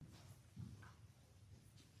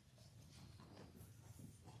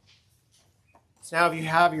So now if you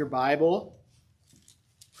have your Bible,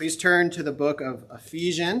 please turn to the book of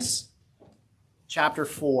Ephesians, chapter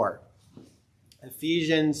 4.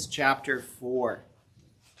 Ephesians chapter 4.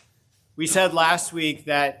 We said last week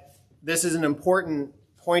that this is an important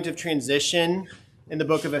point of transition in the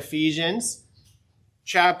book of Ephesians.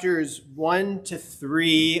 Chapters 1 to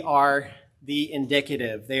 3 are the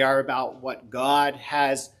indicative. They are about what God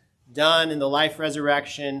has done in the life,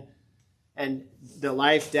 resurrection, and the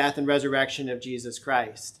life, death, and resurrection of Jesus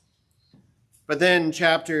Christ. But then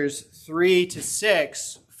chapters 3 to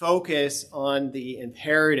 6 focus on the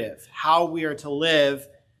imperative, how we are to live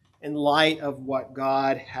in light of what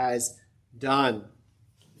God has done.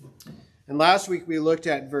 And last week we looked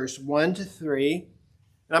at verse 1 to 3.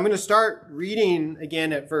 And I'm going to start reading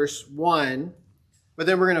again at verse 1, but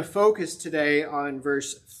then we're going to focus today on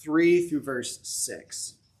verse 3 through verse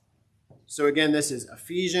 6. So again, this is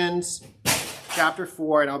Ephesians chapter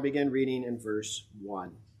 4, and I'll begin reading in verse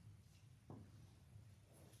 1.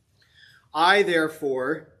 I,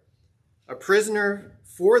 therefore, a prisoner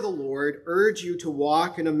for the Lord, urge you to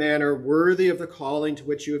walk in a manner worthy of the calling to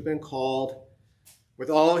which you have been called, with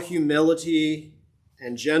all humility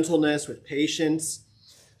and gentleness, with patience,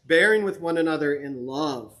 bearing with one another in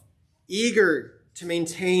love, eager to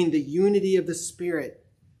maintain the unity of the Spirit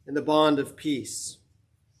in the bond of peace.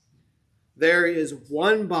 There is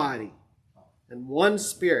one body and one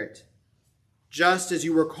Spirit, just as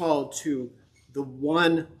you were called to the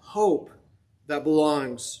one hope that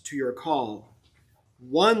belongs to your call.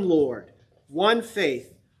 One Lord, one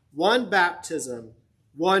faith, one baptism,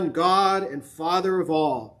 one God and Father of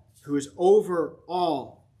all, who is over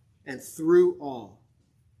all and through all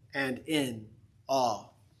and in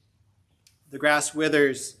all. The grass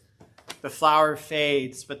withers, the flower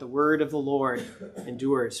fades, but the word of the Lord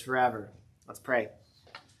endures forever. Let's pray.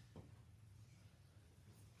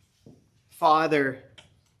 Father,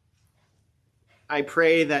 I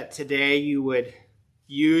pray that today you would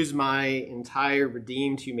use my entire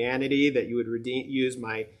redeemed humanity, that you would use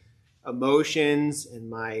my emotions and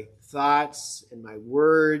my thoughts and my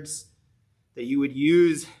words, that you would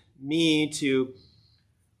use me to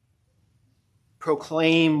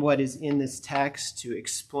proclaim what is in this text, to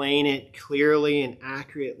explain it clearly and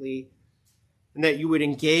accurately, and that you would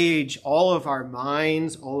engage all of our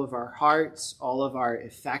minds, all of our hearts, all of our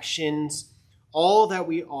affections, all that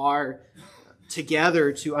we are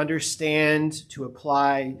together to understand, to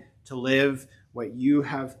apply, to live what you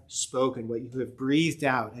have spoken, what you have breathed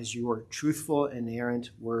out as your truthful,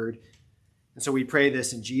 inerrant word. And so we pray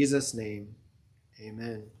this in Jesus' name.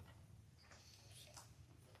 Amen.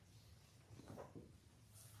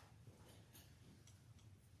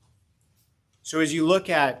 So as you look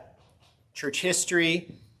at church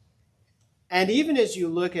history, and even as you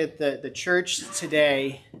look at the church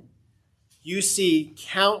today, you see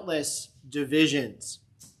countless divisions.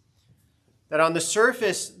 That on the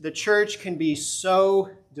surface, the church can be so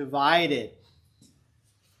divided.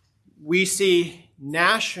 We see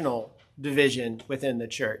national division within the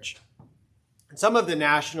church. And some of the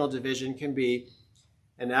national division can be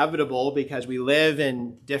inevitable because we live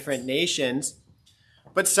in different nations.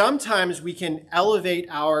 But sometimes we can elevate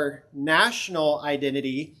our national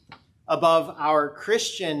identity above our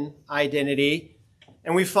Christian identity,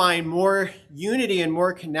 and we find more unity and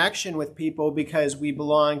more connection with people because we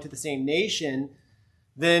belong to the same nation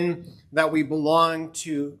than that we belong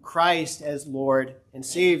to Christ as Lord and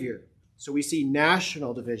Savior. So we see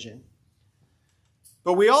national division.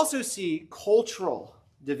 But we also see cultural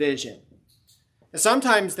division. And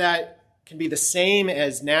sometimes that can be the same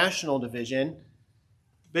as national division,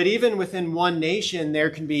 but even within one nation, there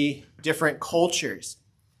can be different cultures.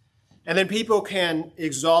 And then people can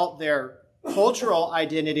exalt their cultural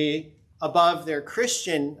identity above their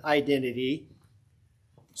Christian identity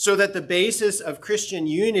so that the basis of Christian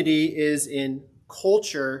unity is in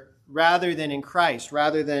culture rather than in Christ,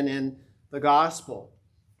 rather than in the gospel.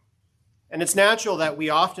 And it's natural that we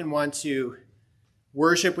often want to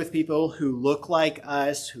worship with people who look like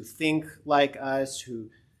us, who think like us, who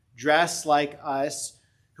dress like us,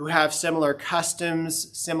 who have similar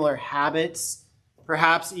customs, similar habits,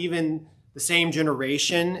 perhaps even the same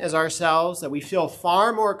generation as ourselves, that we feel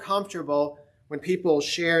far more comfortable when people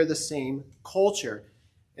share the same culture.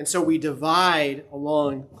 And so we divide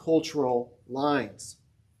along cultural lines.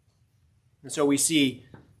 And so we see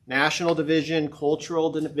national division, cultural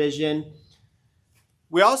division.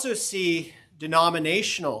 We also see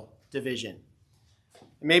denominational division.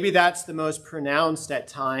 And maybe that's the most pronounced at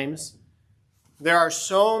times. There are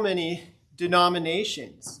so many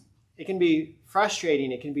denominations. It can be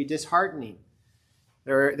frustrating. It can be disheartening.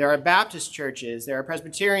 There are Baptist churches, there are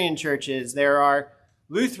Presbyterian churches, there are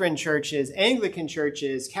Lutheran churches, Anglican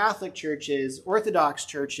churches, Catholic churches, Orthodox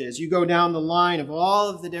churches. You go down the line of all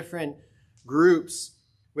of the different groups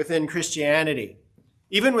within Christianity.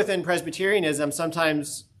 Even within Presbyterianism,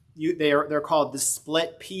 sometimes they're called the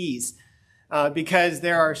split peas because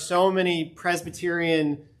there are so many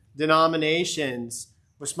Presbyterian denominations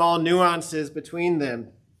with small nuances between them.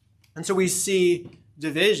 And so we see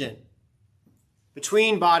division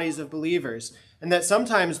between bodies of believers, and that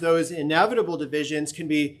sometimes those inevitable divisions can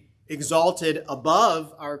be exalted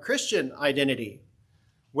above our Christian identity,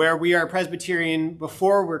 where we are Presbyterian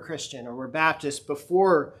before we're Christian, or we're Baptist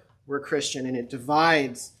before we're Christian, and it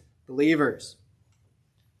divides believers.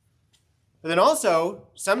 But then also,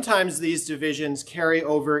 sometimes these divisions carry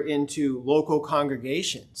over into local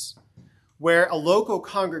congregations, where a local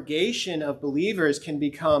congregation of believers can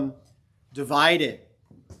become divided.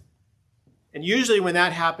 And usually when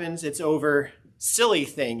that happens, it's over silly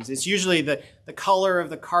things. It's usually the color of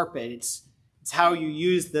the carpet. It's how you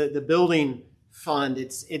use the building fund.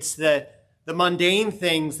 It's the mundane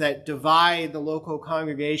things that divide the local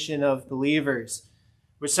congregation of believers,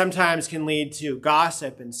 which sometimes can lead to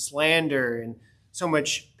gossip and slander and so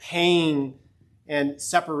much pain and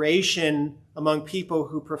separation among people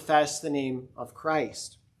who profess the name of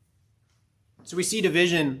Christ. So we see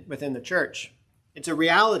division within the church. It's a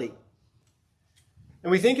reality. And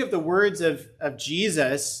we think of the words of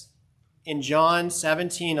Jesus in John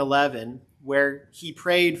 17:11, where he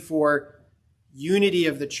prayed for unity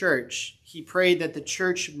of the church. He prayed that the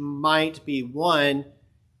church might be one,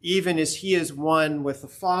 even as he is one with the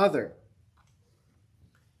Father.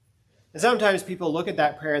 And sometimes people look at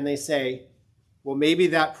that prayer and they say, well, maybe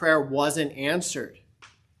that prayer wasn't answered.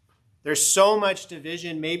 There's so much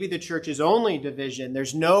division. Maybe the church is only division.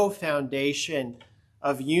 There's no foundation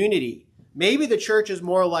of unity. Maybe the church is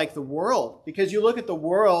more like the world, because you look at the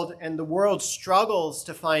world and the world struggles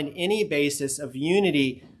to find any basis of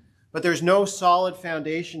unity, but there's no solid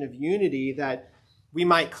foundation of unity that we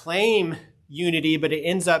might claim unity, but it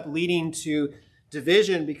ends up leading to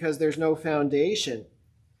division because there's no foundation.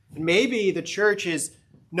 And maybe the church is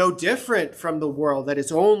no different from the world, that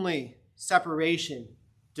it's only separation,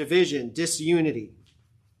 division, disunity.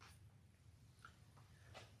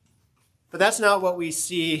 But that's not what we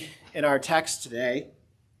see in our text today.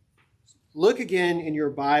 Look again in your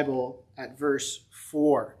Bible at verse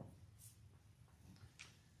 4.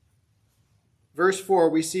 Verse 4,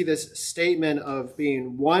 we see this statement of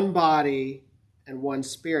being one body and one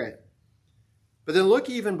spirit. But then look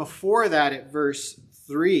even before that at verse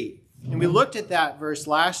 3. And we looked at that verse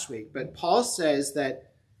last week, but Paul says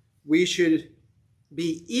that we should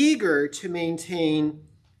be eager to maintain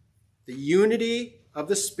the unity of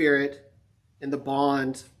the Spirit in the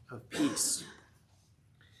bond of peace.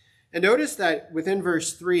 And notice that within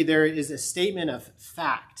verse 3, there is a statement of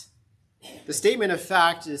fact. The statement of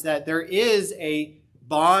fact is that there is a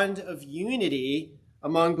bond of unity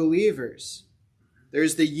among believers.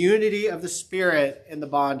 There's the unity of the Spirit in the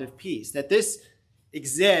bond of peace, that this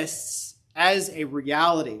exists as a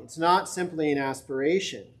reality. It's not simply an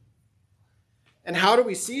aspiration. And how do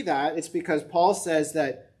we see that? It's because Paul says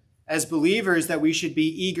that as believers that we should be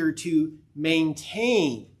eager to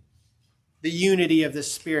maintain the unity of the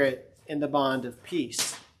Spirit in the bond of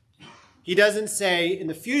peace. He doesn't say in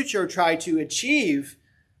the future try to achieve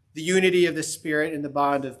the unity of the Spirit in the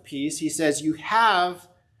bond of peace. He says you have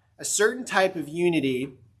a certain type of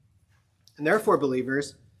unity, and therefore,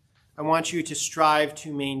 believers, I want you to strive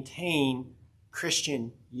to maintain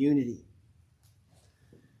Christian unity.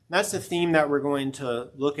 And that's the theme that we're going to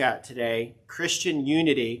look at today, Christian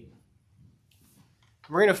unity.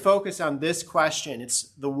 We're going to focus on this question. It's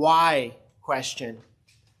the why question.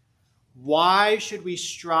 Why should we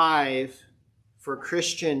strive for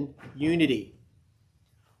Christian unity?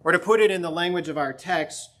 Or to put it in the language of our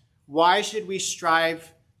text, why should we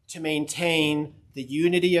strive to maintain the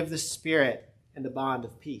unity of the Spirit and the bond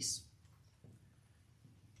of peace?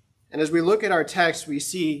 And as we look at our text, we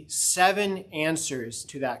see 7 answers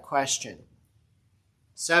to that question.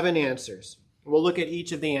 7 answers. We'll look at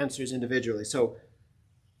each of the answers individually. So,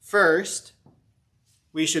 first,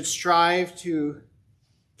 we should strive to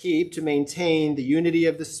maintain the unity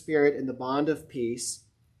of the Spirit and the bond of peace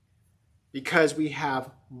because we have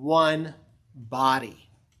one body.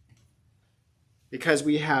 Because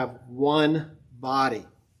we have one body.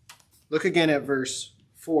 Look again at verse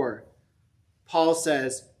 4. Paul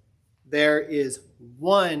says, there is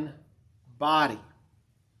one body.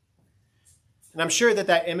 And I'm sure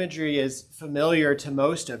that imagery is familiar to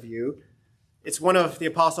most of you. It's one of the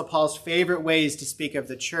Apostle Paul's favorite ways to speak of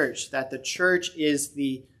the church, that the church is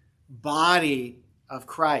the body of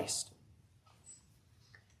Christ.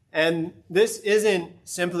 And this isn't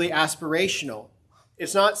simply aspirational.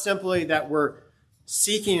 It's not simply that we're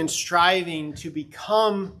seeking and striving to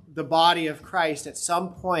become the body of Christ at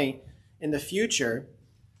some point in the future,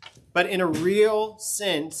 but in a real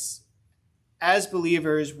sense, as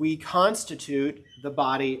believers, we constitute the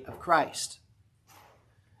body of Christ.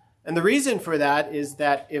 And the reason for that is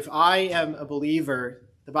that if I am a believer,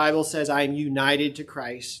 the Bible says I am united to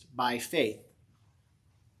Christ by faith.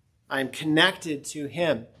 I am connected to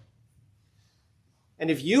him.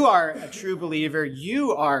 And if you are a true believer,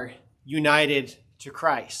 you are united to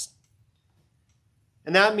Christ.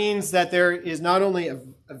 And that means that there is not only a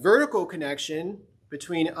vertical connection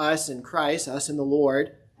between us and Christ, us and the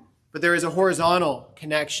Lord, but there is a horizontal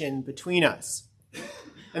connection between us.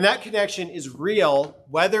 And that connection is real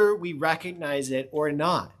whether we recognize it or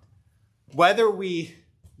not. Whether we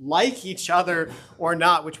like each other or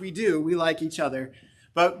not, which we do, we like each other.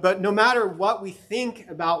 But no matter what we think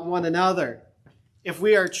about one another, if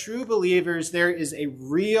we are true believers, there is a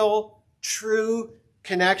real, true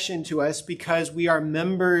connection to us because we are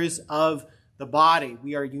members of the body.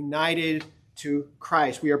 We are united to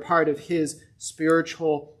Christ. We are part of his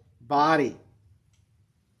spiritual body.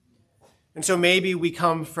 And so maybe we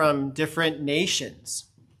come from different nations.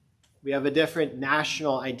 We have a different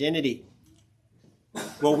national identity.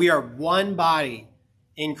 Well, we are one body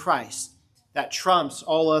in Christ that trumps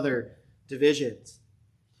all other divisions.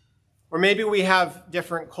 Or maybe we have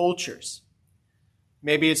different cultures.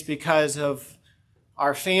 Maybe it's because of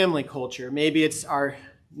our family culture. Maybe it's our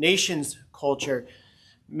nation's culture.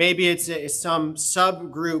 Maybe it's some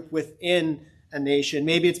subgroup within a nation.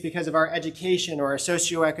 Maybe it's because of our education or our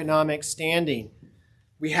socioeconomic standing.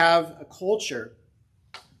 We have a culture.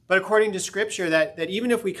 But according to Scripture, that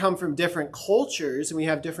even if we come from different cultures and we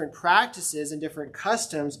have different practices and different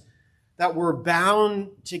customs, that we're bound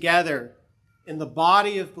together in the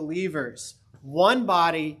body of believers, one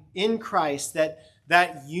body in Christ,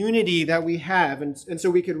 that unity that we have. And so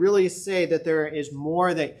we could really say that there is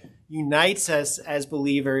more that unites us as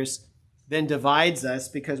believers than divides us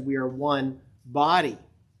because we are one body.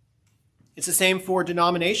 It's the same for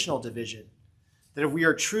denominational division, that if we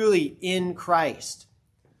are truly in Christ,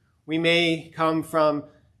 we may come from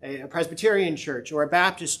a Presbyterian church or a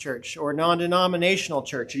Baptist church or a non-denominational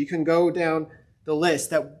church. You can go down the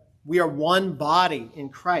list that we are one body in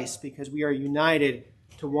Christ because we are united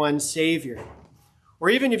to one Savior. Or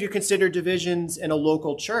even if you consider divisions in a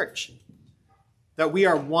local church, that we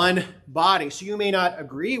are one body. So you may not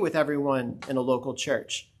agree with everyone in a local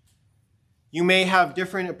church. You may have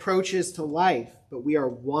different approaches to life, but we are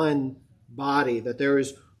one body, that there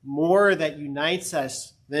is more that unites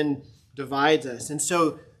us than divides us. And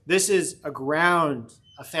so this is a ground,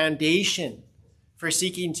 a foundation for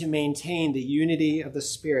seeking to maintain the unity of the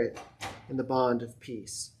Spirit and the bond of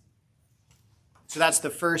peace. So that's the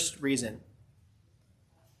first reason.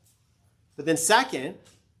 But then second,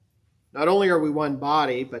 not only are we one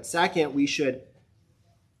body, but second, we should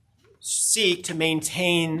seek to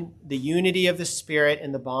maintain the unity of the Spirit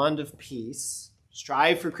and the bond of peace,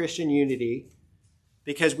 strive for Christian unity,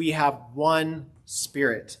 because we have one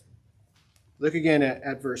Spirit. Look again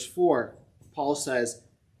at verse 4. Paul says,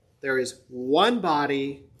 there is one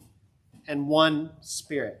body and one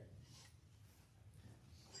Spirit.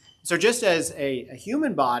 So just as a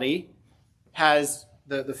human body has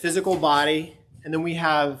the physical body, and then we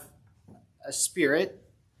have a spirit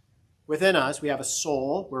within us, we have a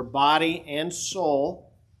soul, we're body and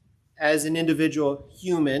soul as an individual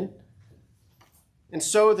human. And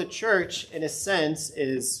so the church, in a sense,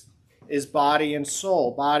 is body and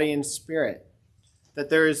soul, body and spirit. That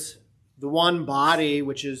there's the one body,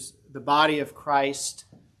 which is the body of Christ,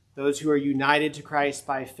 those who are united to Christ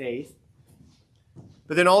by faith.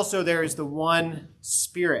 But then also there is the one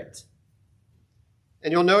Spirit.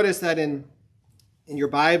 And you'll notice that in your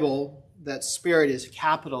Bible, that Spirit is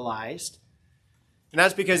capitalized. And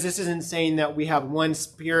that's because this isn't saying that we have one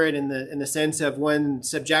Spirit in the sense of one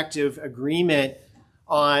subjective agreement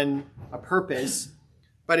on a purpose,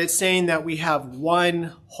 but it's saying that we have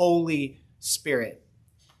one Holy Spirit.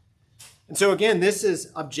 And so again, this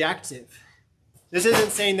is objective. This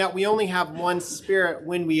isn't saying that we only have one Spirit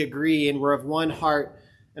when we agree and we're of one heart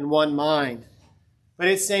and one mind. But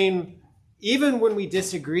it's saying even when we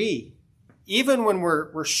disagree, even when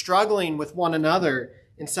we're struggling with one another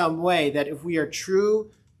in some way, that if we are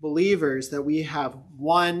true believers, that we have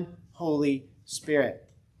one Holy Spirit.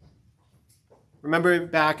 Remember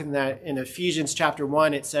back in Ephesians chapter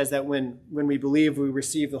 1, it says that when we believe, we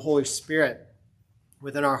receive the Holy Spirit.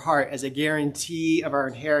 within our heart as a guarantee of our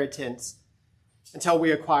inheritance until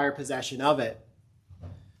we acquire possession of it.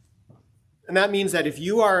 And that means that if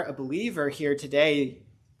you are a believer here today,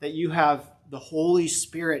 that you have the Holy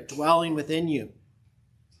Spirit dwelling within you.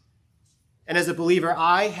 And as a believer,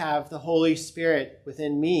 I have the Holy Spirit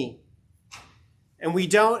within me. And we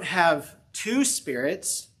don't have two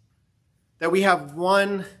spirits, that we have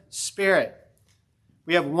one Spirit.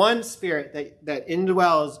 We have one Spirit that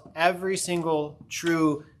indwells every single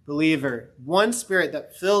true believer. One Spirit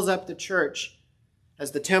that fills up the church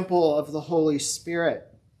as the temple of the Holy Spirit.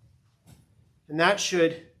 And that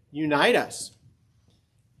should unite us.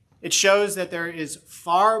 It shows that there is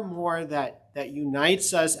far more that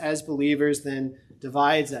unites us as believers than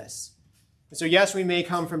divides us. And so yes, we may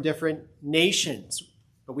come from different nations,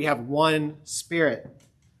 but we have one Spirit.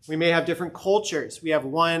 We may have different cultures. We have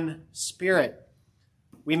one Spirit.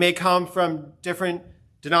 We may come from different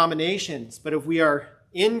denominations, but if we are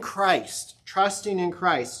in Christ, trusting in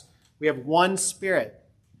Christ, we have one Spirit.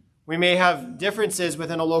 We may have differences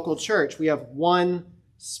within a local church. We have one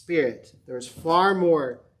Spirit. There's far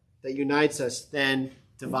more that unites us than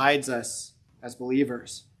divides us as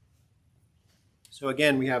believers. So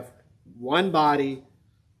again, we have one body,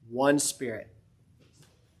 one Spirit.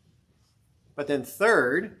 But then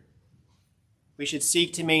third, we should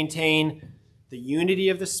seek to maintain the unity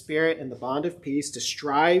of the Spirit and the bond of peace, to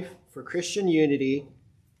strive for Christian unity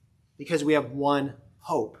because we have one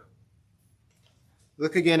hope.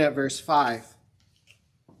 Look again at verse 5.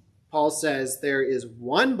 Paul says, there is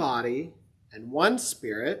one body and one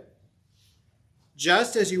Spirit,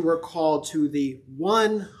 just as you were called to the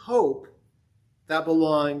one hope that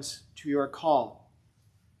belongs to your call.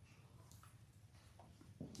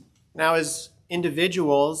 Now, as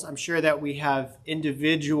individuals, I'm sure that we have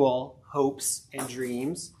individual hopes and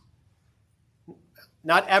dreams.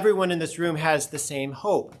 Not everyone in this room has the same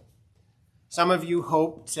hope. Some of you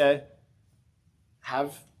hope to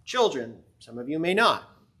have children. Some of you may not.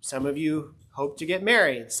 Some of you hope to get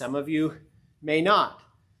married. Some of you may not.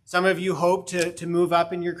 Some of you hope to move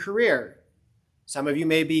up in your career. Some of you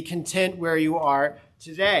may be content where you are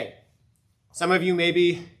today. Some of you may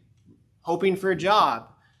be hoping for a job.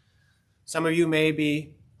 Some of you may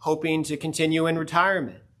be hoping to continue in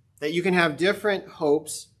retirement. That you can have different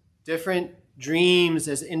hopes, different dreams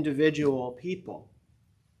as individual people.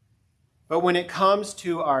 But when it comes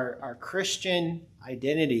to our Christian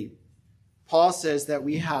identity, Paul says that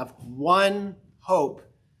we have one hope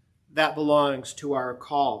that belongs to our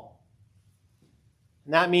call.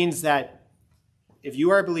 And that means that if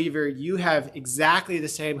you are a believer, you have exactly the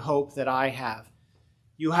same hope that I have.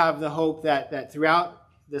 You have the hope that throughout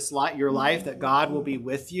your life that God will be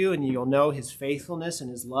with you and you'll know his faithfulness and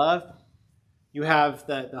his love. You have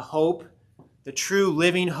the hope, the true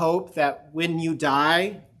living hope that when you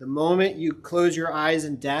die, the moment you close your eyes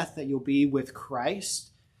in death, that you'll be with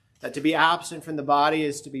Christ. That to be absent from the body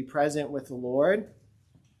is to be present with the Lord.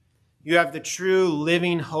 You have the true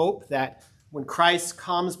living hope that when Christ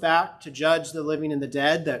comes back to judge the living and the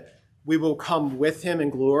dead, that we will come with him in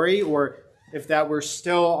glory, or if that we're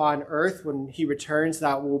still on earth when he returns,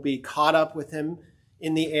 that we'll be caught up with him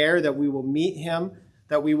in the air, that we will meet him,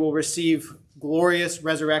 that we will receive glorious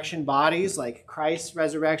resurrection bodies like Christ's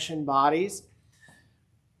resurrection bodies.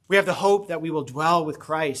 We have the hope that we will dwell with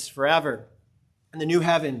Christ forever in the new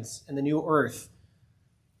heavens and the new earth.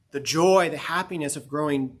 The joy, the happiness of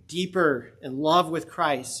growing deeper in love with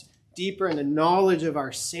Christ, deeper in the knowledge of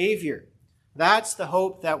our Savior. That's the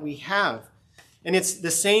hope that we have. And it's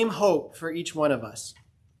the same hope for each one of us.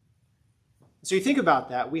 So you think about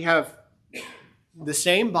that. We have the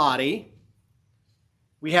same body,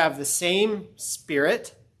 we have the same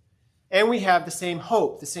Spirit, and we have the same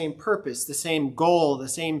hope, the same purpose, the same goal, the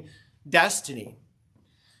same destiny.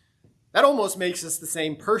 That almost makes us the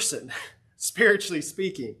same person, spiritually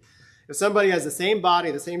speaking. If somebody has the same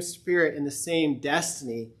body, the same spirit, and the same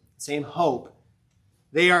destiny, same hope,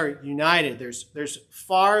 they are united. There's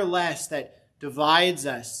far less that divides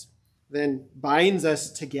us than binds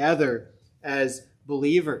us together as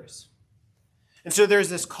believers. And so there's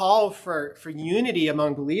this call for unity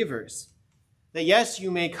among believers. That yes,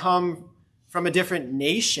 you may come from a different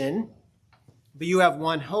nation, but you have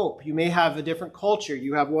one hope. You may have a different culture.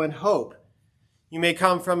 You have one hope. You may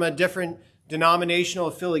come from a different denominational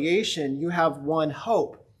affiliation. You have one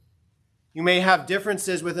hope. You may have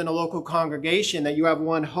differences within a local congregation, that you have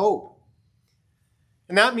one hope.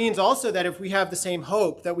 And that means also that if we have the same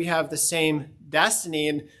hope, that we have the same destiny,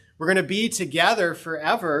 and we're going to be together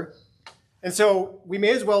forever. And so we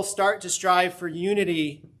may as well start to strive for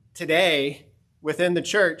unity today within the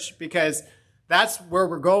church, because That's where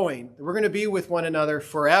we're going. We're going to be with one another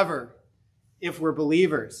forever if we're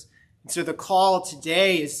believers. And so the call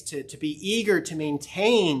today is to be eager to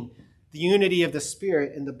maintain the unity of the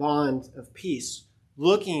Spirit in the bond of peace,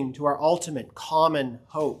 looking to our ultimate common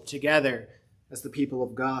hope together as the people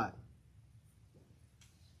of God.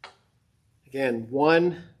 Again,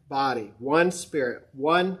 one body, one Spirit,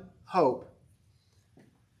 one hope.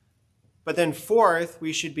 But then fourth,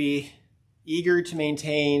 we should be eager to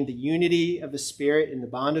maintain the unity of the Spirit in the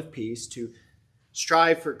bond of peace, to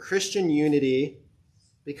strive for Christian unity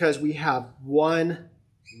because we have one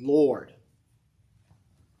Lord.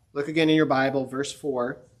 Look again in your Bible, verse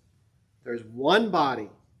 4. There's one body,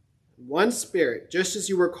 one Spirit, just as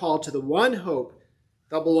you were called to the one hope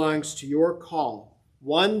that belongs to your call.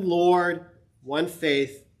 One Lord, one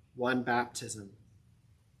faith, one baptism.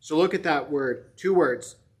 So look at that word, two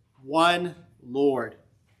words, one Lord.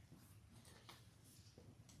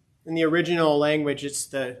 In the original language, it's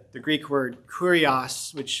the Greek word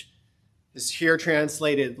kurios, which is here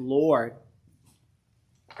translated Lord.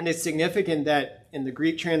 And it's significant that in the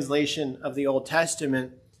Greek translation of the Old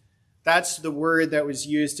Testament, that's the word that was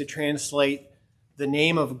used to translate the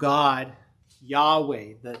name of God,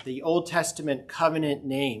 Yahweh, the Old Testament covenant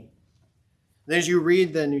name. And as you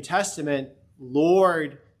read the New Testament,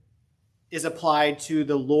 Lord is applied to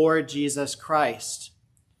the Lord Jesus Christ.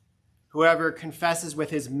 Whoever confesses with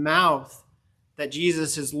his mouth that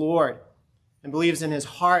Jesus is Lord and believes in his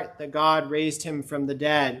heart that God raised him from the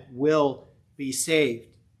dead will be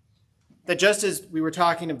saved. That just as we were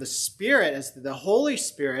talking of the Spirit as the Holy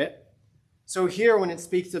Spirit, so here when it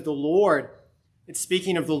speaks of the Lord, it's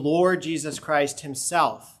speaking of the Lord Jesus Christ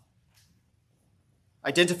himself,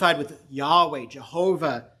 identified with Yahweh,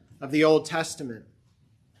 Jehovah of the Old Testament.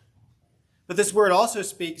 But this word also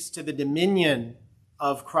speaks to the dominion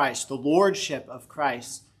of Christ, the lordship of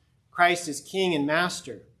Christ. Christ is King and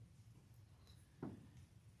Master.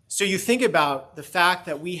 So you think about the fact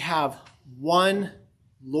that we have one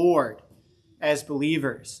Lord as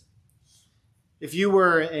believers. If you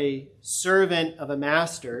were a servant of a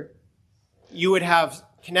master, you would have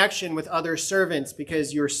connection with other servants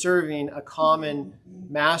because you're serving a common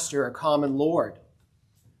master, a common Lord.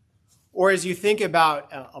 Or as you think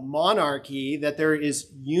about a monarchy, that there is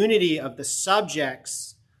unity of the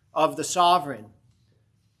subjects of the sovereign.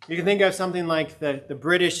 You can think of something like the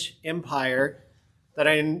British Empire, that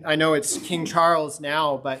I know it's King Charles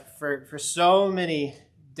now, but for so many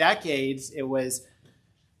decades, it was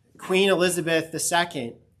Queen Elizabeth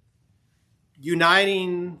II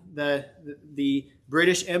uniting the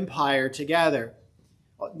British Empire together.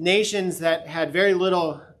 Nations that had very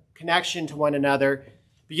little connection to one another,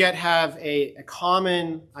 but yet have a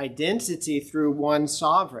common identity through one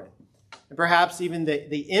sovereign. And perhaps even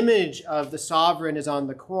the image of the sovereign is on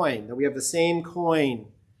the coin, that we have the same coin,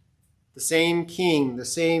 the same king, the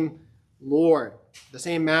same Lord, the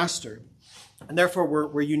same master. And therefore,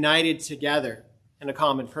 we're united together in a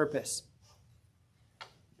common purpose.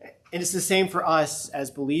 And it's the same for us as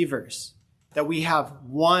believers, that we have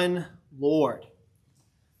one Lord.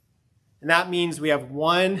 And that means we have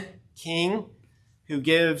one king who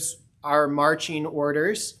gives our marching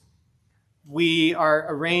orders. We are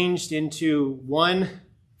arranged into one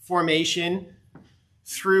formation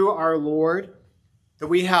through our Lord, that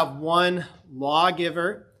we have one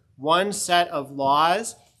lawgiver, one set of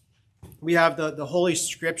laws. We have the Holy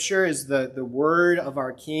Scripture is the word of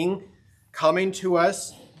our King coming to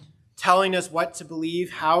us, telling us what to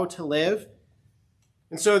believe, how to live.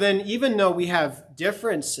 And so then, even though we have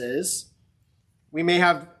differences, we may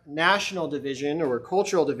have national division or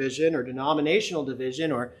cultural division or denominational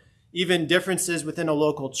division or even differences within a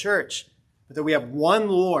local church, but that we have one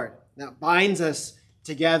Lord that binds us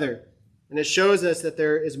together. And it shows us that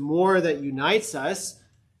there is more that unites us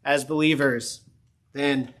as believers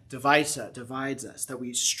than divides us, that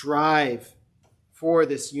we strive for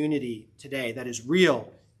this unity today that is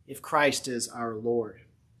real if Christ is our Lord.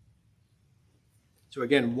 So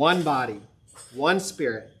again, one body, one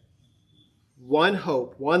Spirit, one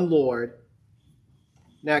hope, one Lord.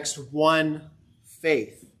 Next, one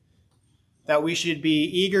faith. That we should be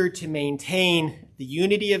eager to maintain the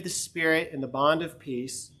unity of the Spirit in the bond of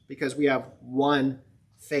peace because we have one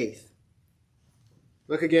faith.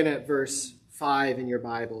 Look again at verse 5 in your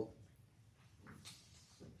Bible.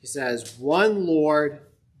 He says, one Lord,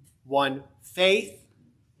 one faith,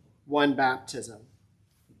 one baptism.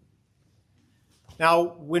 Now,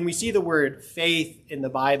 when we see the word faith in the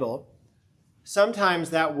Bible,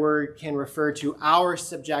 sometimes that word can refer to our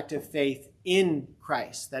subjective faith in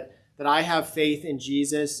Christ, that I have faith in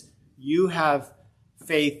Jesus, you have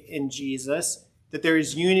faith in Jesus, that there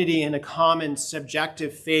is unity in a common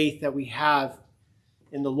subjective faith that we have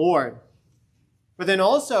in the Lord. But then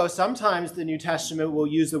also, sometimes the New Testament will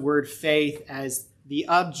use the word faith as the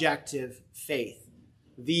objective faith,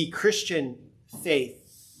 the Christian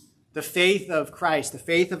faith, the faith of Christ, the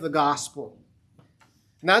faith of the gospel.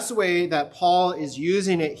 And that's the way that Paul is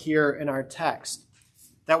using it here in our text,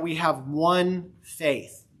 that we have one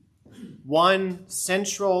faith, one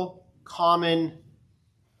central common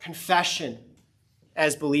confession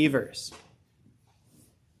as believers.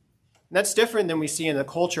 And that's different than we see in the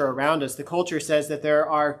culture around us. The culture says that there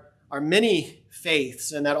are many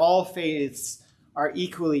faiths and that all faiths are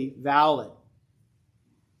equally valid.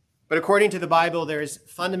 But according to the Bible, there is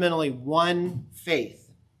fundamentally one faith,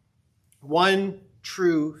 one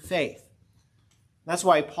true faith. That's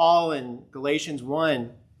why Paul in Galatians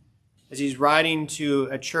 1, as he's writing to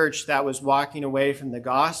a church that was walking away from the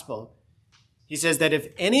gospel, he says that if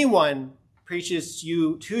anyone preaches to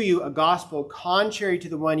you a gospel contrary to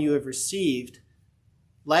the one you have received,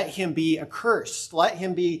 let him be accursed. Let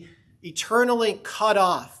him be eternally cut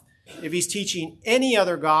off if he's teaching any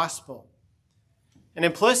other gospel. And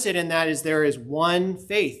implicit in that is there is one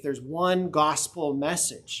faith. There's one gospel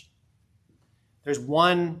message. There's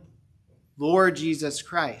one Lord Jesus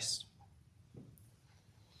Christ.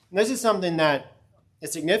 And this is something that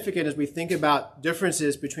is significant as we think about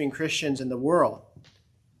differences between Christians and the world.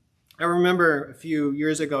 I remember a few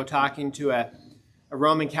years ago talking to a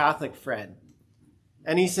Roman Catholic friend,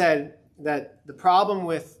 and he said that the problem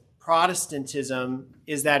with Protestantism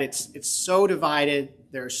is that it's so divided.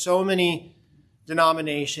 There are so many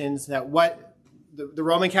denominations that what the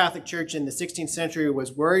Roman Catholic Church in the 16th century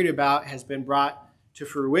was worried about has been brought to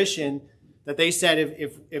fruition, that they said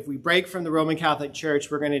if we break from the Roman Catholic Church,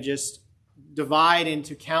 we're going to just divide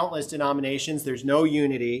into countless denominations. There's no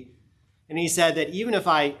unity. And he said that even if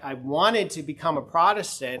I wanted to become a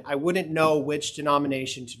Protestant, I wouldn't know which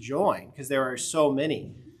denomination to join because there are so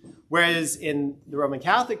many. Whereas in the Roman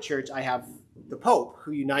Catholic Church, I have the Pope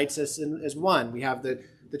who unites us as one. We have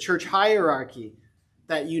the church hierarchy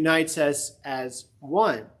that unites us as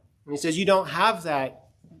one. And he says you don't have that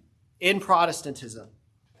in Protestantism.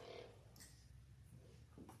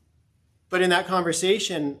 But in that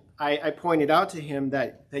conversation, I pointed out to him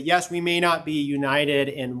that yes, we may not be united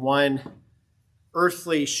in one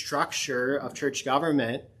earthly structure of church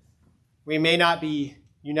government. We may not be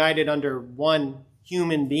united under one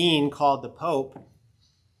human being called the Pope,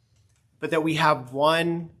 but that we have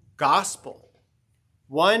one gospel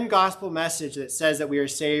message that says that we are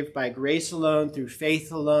saved by grace alone, through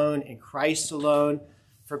faith alone, in Christ alone,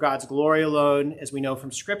 for God's glory alone, as we know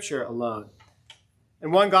from Scripture alone.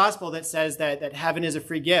 And one gospel that says that heaven is a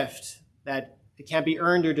free gift, that it can't be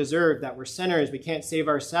earned or deserved, that we're sinners, we can't save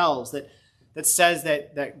ourselves, that says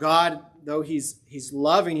that God, though he's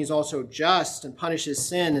loving, he's also just and punishes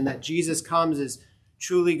sin, and that Jesus comes as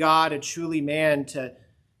truly God and truly man to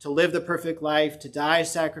live the perfect life, to die a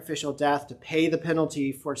sacrificial death, to pay the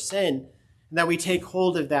penalty for sin, and that we take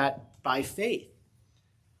hold of that by faith.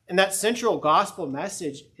 And that central gospel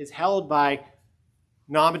message is held by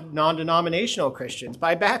non-denominational Christians,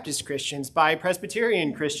 by Baptist Christians, by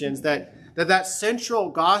Presbyterian Christians, that central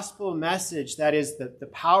gospel message, that is the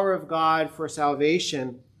power of God for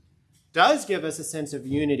salvation, does give us a sense of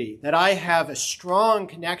unity, that I have a strong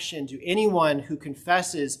connection to anyone who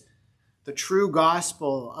confesses the true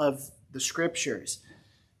gospel of the Scriptures,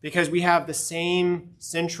 because we have the same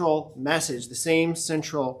central message, the same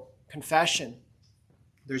central confession.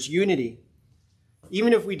 There's unity.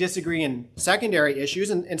 Even if we disagree in secondary issues,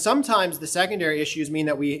 and sometimes the secondary issues mean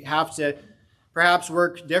that we have to perhaps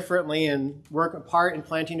work differently and work apart in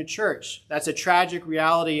planting a church. That's a tragic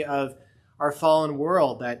reality of our fallen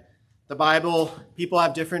world, that the Bible, people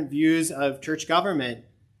have different views of church government.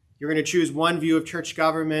 You're going to choose one view of church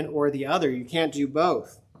government or the other. You can't do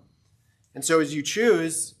both. And so as you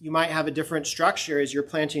choose, you might have a different structure as you're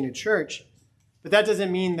planting a church, but that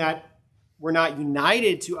doesn't mean that we're not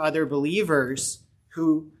united to other believers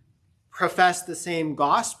who profess the same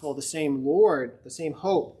gospel, the same Lord, the same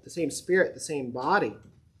hope, the same Spirit, the same body.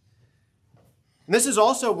 And this is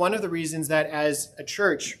also one of the reasons that as a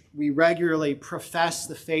church, we regularly profess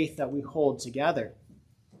the faith that we hold together.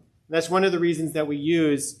 And that's one of the reasons that we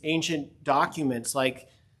use ancient documents like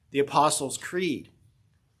the Apostles' Creed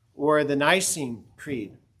or the Nicene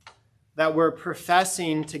Creed, that we're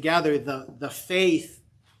professing together the faith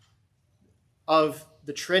of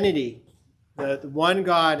the Trinity, the one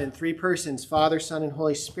God in three persons, Father, Son, and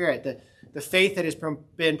Holy Spirit, the faith that has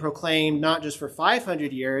been proclaimed not just for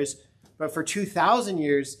 500 years, but for 2,000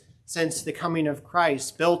 years since the coming of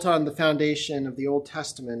Christ, built on the foundation of the Old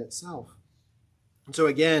Testament itself. And so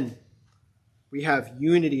again, we have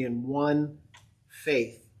unity in one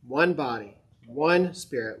faith, one body, one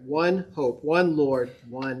Spirit, one hope, one Lord,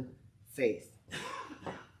 one faith.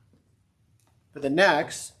 For the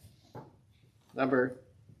next, number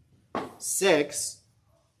 6,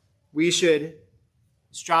 we should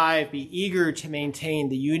strive, be eager to maintain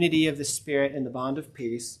the unity of the Spirit and the bond of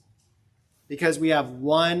peace, because we have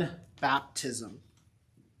one baptism.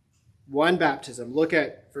 One baptism. Look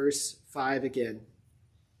at verse 5 again.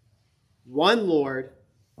 One Lord,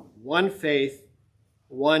 one faith,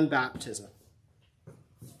 one baptism.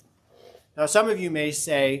 Now, some of you may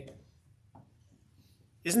say,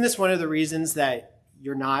 isn't this one of the reasons that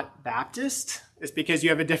you're not Baptist? It's because you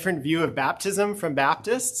have a different view of baptism from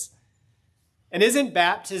Baptists? And isn't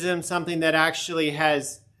baptism something that actually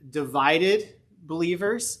has divided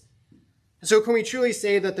believers? So can we truly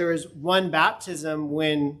say that there is one baptism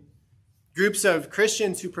when groups of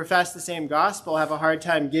Christians who profess the same gospel have a hard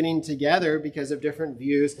time getting together because of different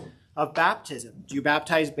views of baptism? Do you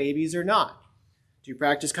baptize babies or not? Do you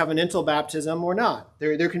practice covenantal baptism or not?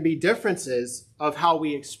 There can be differences of how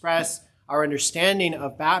we express our understanding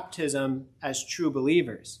of baptism as true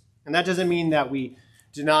believers. And that doesn't mean that we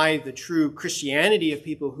deny the true Christianity of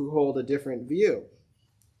people who hold a different view.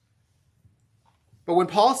 But when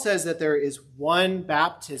Paul says that there is one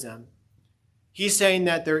baptism, he's saying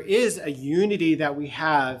that there is a unity that we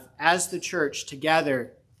have as the church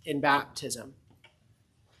together in baptism.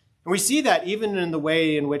 And we see that even in the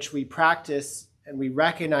way in which we practice and we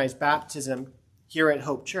recognize baptism here at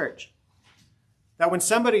Hope Church. That when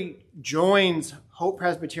somebody joins Hope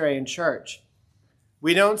Presbyterian Church,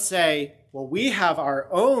 we don't say, well, we have our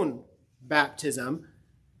own baptism,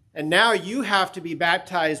 and now you have to be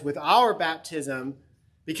baptized with our baptism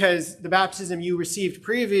because the baptism you received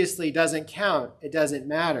previously doesn't count. It doesn't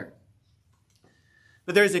matter.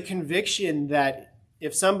 But there's a conviction that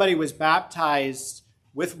if somebody was baptized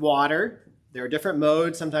with water, there are different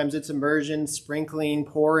modes. Sometimes it's immersion, sprinkling,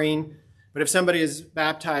 pouring. But if somebody is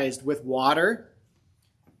baptized with water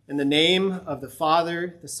in the name of the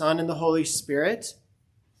Father, the Son, and the Holy Spirit,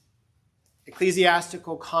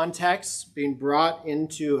 ecclesiastical context being brought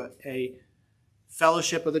into a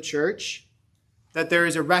fellowship of the church, that there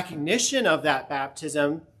is a recognition of that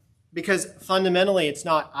baptism because fundamentally it's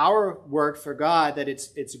not our work for God, that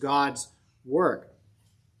it's God's work.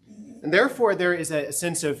 And therefore there is a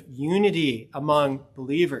sense of unity among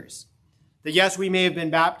believers. That yes, we may have been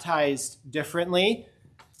baptized differently.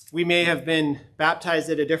 We may have been baptized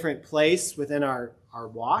at a different place within our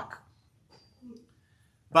walk.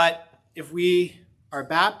 But if we are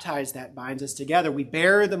baptized, that binds us together. We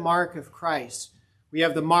bear the mark of Christ. We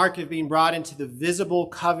have the mark of being brought into the visible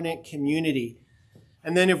covenant community.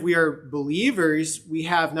 And then if we are believers, we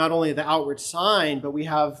have not only the outward sign, but we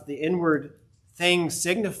have the inward thing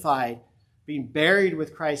signified, being buried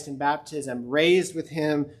with Christ in baptism, raised with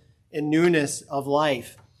him in newness of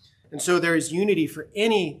life. And so there is unity for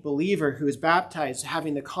any believer who is baptized,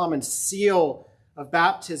 having the common seal of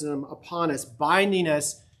baptism upon us, binding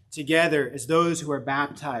us together as those who are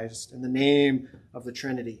baptized in the name of the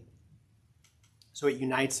Trinity. So it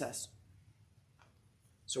unites us.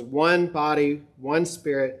 So one body, one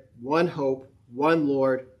Spirit, one hope, one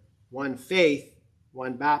Lord, one faith,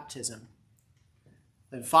 one baptism.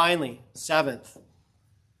 Then finally, 7th,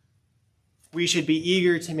 we should be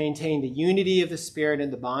eager to maintain the unity of the Spirit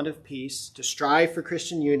and the bond of peace, to strive for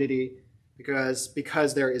Christian unity,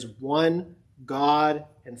 because there is one God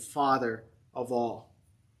and Father of all.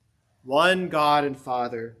 One God and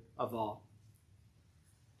Father of all.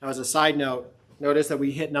 Now, as a side note, notice that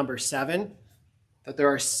we hit number 7, that there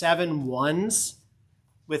are 7 ones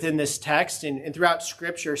within this text. And throughout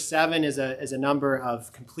Scripture, 7 is a number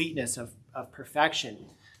of completeness, of perfection.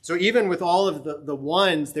 So even with all of the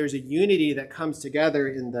ones, there's a unity that comes together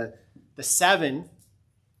in the 7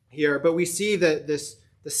 here. But we see that the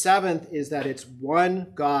 7th is that it's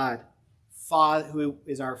one God, Father, who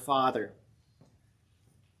is our Father.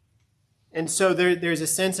 And so there's a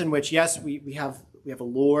sense in which, yes, we have a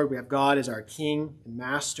Lord, we have God as our King and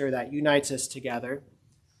Master that unites us together.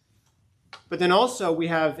 But then also we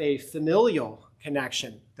have a familial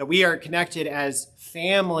connection, that we are connected as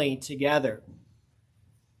family together.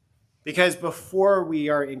 Because before we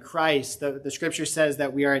are in Christ, the Scripture says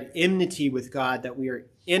that we are at enmity with God, that we are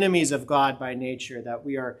enemies of God by nature, that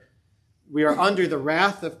we are under the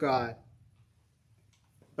wrath of God.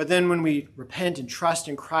 But then when we repent and trust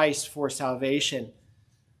in Christ for salvation,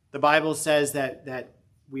 the Bible says that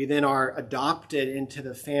we then are adopted into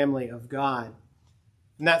the family of God.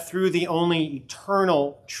 And that through the only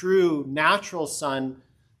eternal, true, natural Son,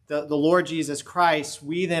 the Lord Jesus Christ,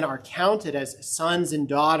 we then are counted as sons and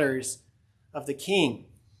daughters of the King.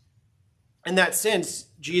 In that sense,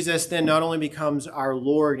 Jesus then not only becomes our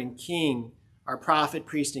Lord and King, our prophet,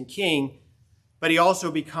 priest, and king, but he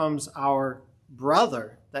also becomes our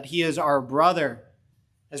brother, that he is our brother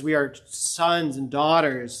as we are sons and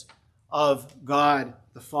daughters of God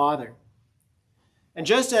the Father. And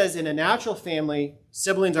just as in a natural family,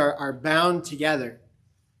 siblings are bound together,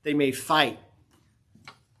 they may fight.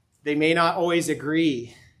 They may not always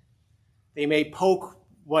agree. They may poke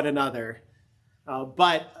one another,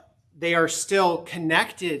 but they are still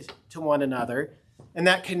connected to one another. And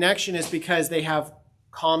that connection is because they have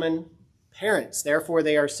common parents. Therefore,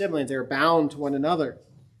 they are siblings. They are bound to one another.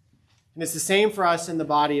 And it's the same for us in the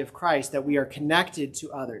body of Christ, that we are connected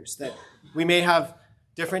to others, that we may have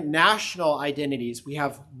different national identities. We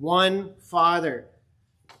have one Father.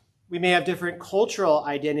 We may have different cultural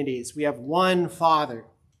identities. We have one Father.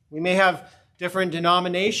 We may have different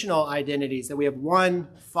denominational identities, that we have one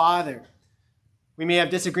Father. We may have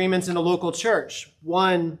disagreements in the local church.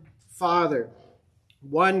 One Father.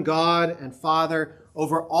 One God and Father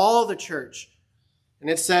over all the church. And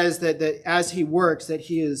it says that as he works, that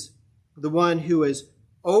he is the one who is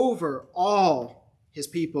over all his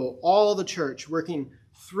people, all the church, working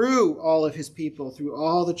through all of his people, through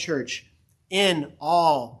all the church, in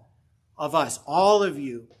all of us, all of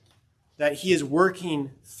you, that he is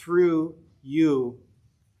working through you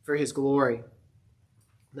for his glory.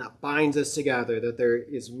 That binds us together, that there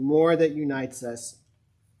is more that unites us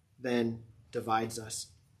than divides us.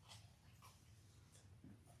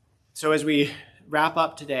 So as we wrap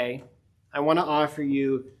up today, I want to offer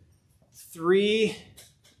you 3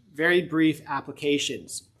 very brief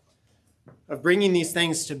applications of bringing these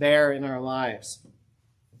things to bear in our lives.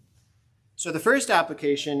 So the first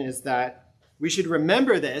application is that we should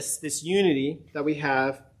remember this unity that we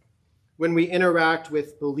have when we interact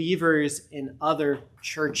with believers in other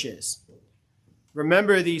churches.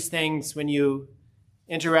 Remember these things when you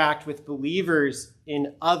interact with believers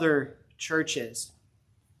in other churches.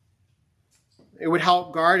 It would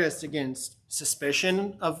help guard us against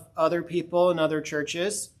suspicion of other people in other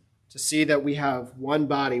churches, to see that we have one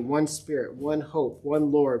body, one Spirit, one hope,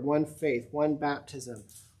 one Lord, one faith, one baptism,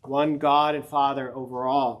 one God and Father over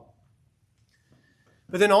all.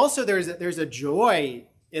 But then also there's a joy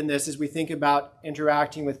in this as we think about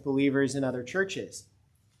interacting with believers in other churches.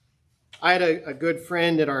 I had a good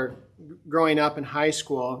friend growing up in high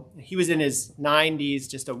school. He was in his 90s,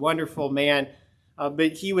 just a wonderful man,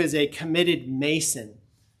 but he was a committed Mason.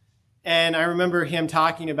 And I remember him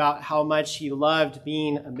talking about how much he loved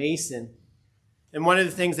being a Mason. And one of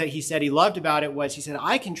the things that he said he loved about it was, he said,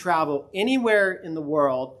 I can travel anywhere in the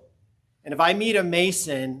world, and if I meet a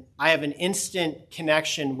Mason, I have an instant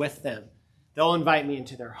connection with them. They'll invite me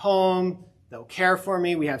into their home. They'll care for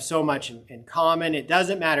me. We have so much in common. It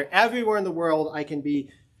doesn't matter. Everywhere in the world, I can be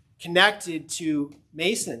connected to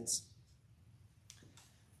Masons.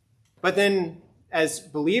 But then, as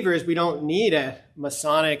believers, we don't need a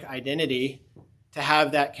Masonic identity to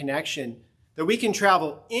have that connection. That we can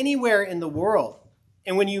travel anywhere in the world.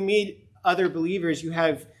 And when you meet other believers, you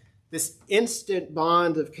have this instant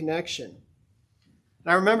bond of connection.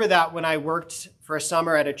 And I remember that when I worked for a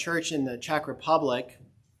summer at a church in the Czech Republic.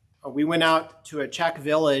 We went out to a Czech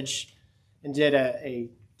village and did a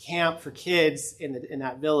camp for kids in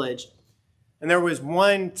that village. And there was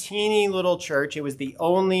one teeny little church. It was the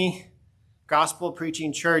only gospel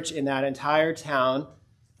preaching church in that entire town.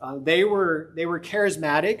 They were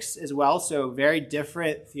charismatics as well, so very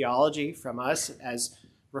different theology from us as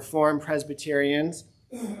Reformed Presbyterians.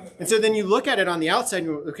 And so then you look at it on the outside,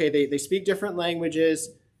 and okay, they speak different languages,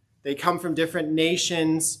 they come from different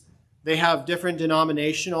nations, they have different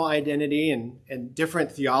denominational identity and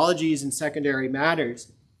different theologies and secondary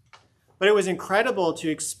matters. But it was incredible to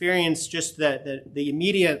experience just the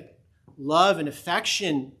immediate love and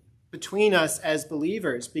affection between us as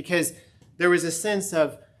believers, because there was a sense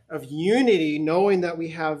of unity, knowing that we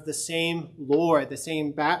have the same Lord, the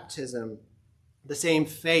same baptism, the same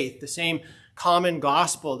faith, the same common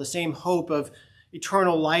gospel, the same hope of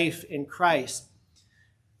eternal life in Christ.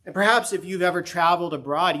 And perhaps if you've ever traveled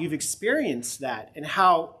abroad, you've experienced that, and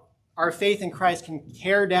how our faith in Christ can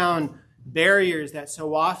tear down barriers that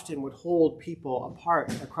so often would hold people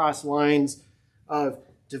apart across lines of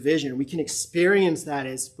division. We can experience that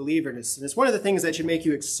as believers. And it's one of the things that should make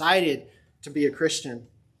you excited to be a Christian.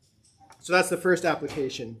 So that's the first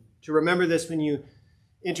application, to remember this when you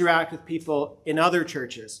interact with people in other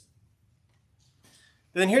churches.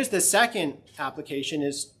 But then here's the second application,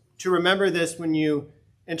 is to remember this when you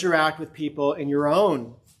interact with people in your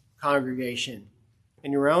own congregation.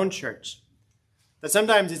 in your own church. That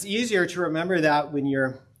sometimes it's easier to remember that when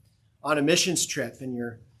you're on a missions trip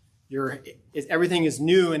and everything is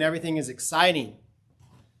new and everything is exciting.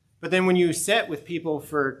 But then when you sit with people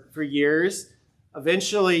for years,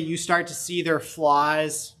 eventually you start to see their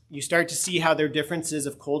flaws. You start to see how their differences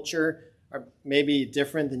of culture are maybe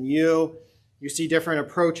different than you. You see different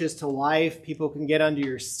approaches to life. People can get under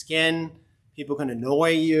your skin. People can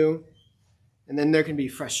annoy you. And then there can be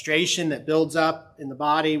frustration that builds up in the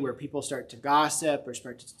body where people start to gossip or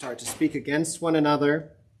start to speak against one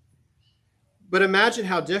another. But imagine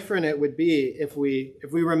how different it would be if we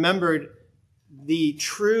remembered the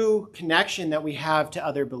true connection that we have to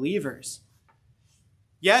other believers.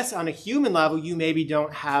 Yes, on a human level, you maybe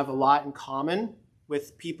don't have a lot in common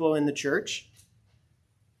with people in the church.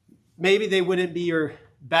 Maybe they wouldn't be your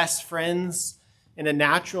best friends in a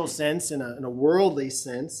natural sense, in a worldly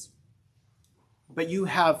sense. But you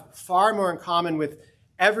have far more in common with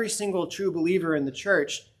every single true believer in the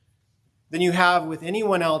church than you have with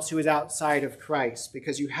anyone else who is outside of Christ,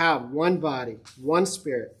 because you have one body, one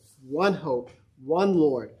spirit, one hope, one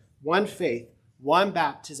Lord, one faith, one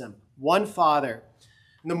baptism, one Father.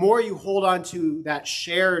 And the more you hold on to that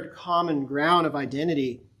shared common ground of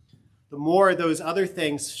identity, the more those other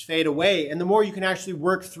things fade away, and the more you can actually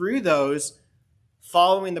work through those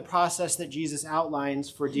following the process that Jesus outlines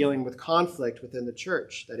for dealing with conflict within the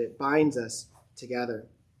church, that it binds us together.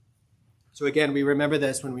 So again, we remember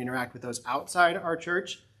this when we interact with those outside our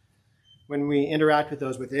church, when we interact with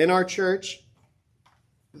those within our church.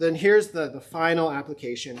 Then here's the final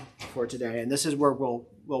application for today, and this is where we'll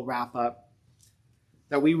wrap up.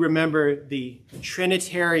 That we remember the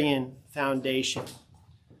Trinitarian foundation.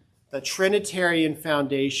 The Trinitarian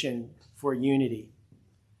foundation for unity.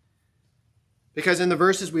 Because in the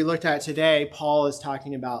verses we looked at today, Paul is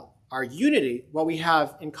talking about our unity, what we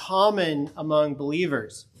have in common among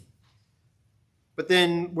believers. But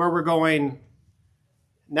then where we're going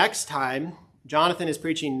next time, Jonathan is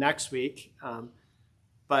preaching next week,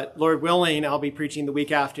 but Lord willing, I'll be preaching the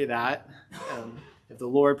week after that, if the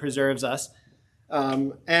Lord preserves us.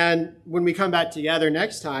 And when we come back together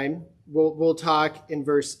next time, we'll talk in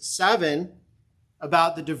verse 7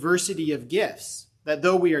 about the diversity of gifts, that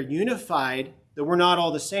though we are unified, that we're not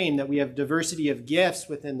all the same, that we have diversity of gifts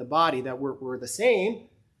within the body, that we're the same,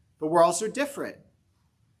 but we're also different.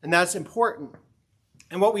 And that's important.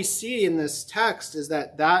 And what we see in this text is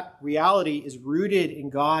that reality is rooted in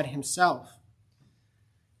God himself.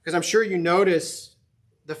 Because I'm sure you notice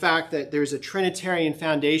the fact that there's a Trinitarian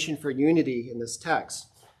foundation for unity in this text.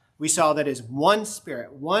 We saw that is one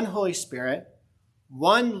Spirit, one Holy Spirit,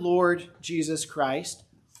 one Lord Jesus Christ,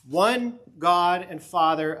 one God and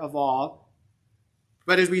Father of all.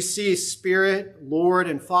 But as we see Spirit, Lord,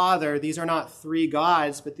 and Father, these are not three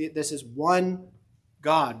gods, but this is one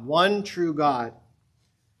God, one true God.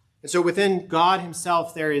 And so within God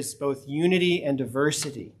himself, there is both unity and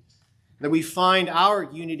diversity. That we find our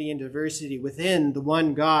unity and diversity within the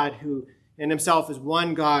one God who in himself is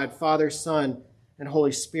one God, Father, Son, and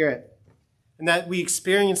Holy Spirit. And that we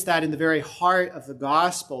experience that in the very heart of the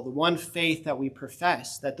gospel, the one faith that we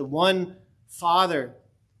profess, that the one Father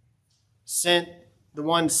sent the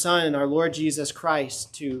one Son, our Lord Jesus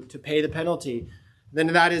Christ, to pay the penalty. Then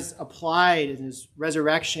that is applied in his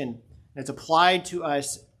resurrection. And it's applied to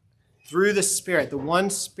us through the Spirit, the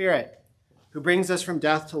one Spirit who brings us from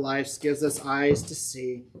death to life, gives us eyes to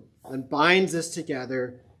see, and binds us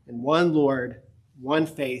together in one Lord, one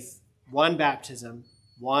faith, one baptism,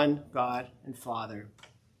 one God and Father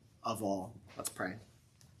of all. Let's pray.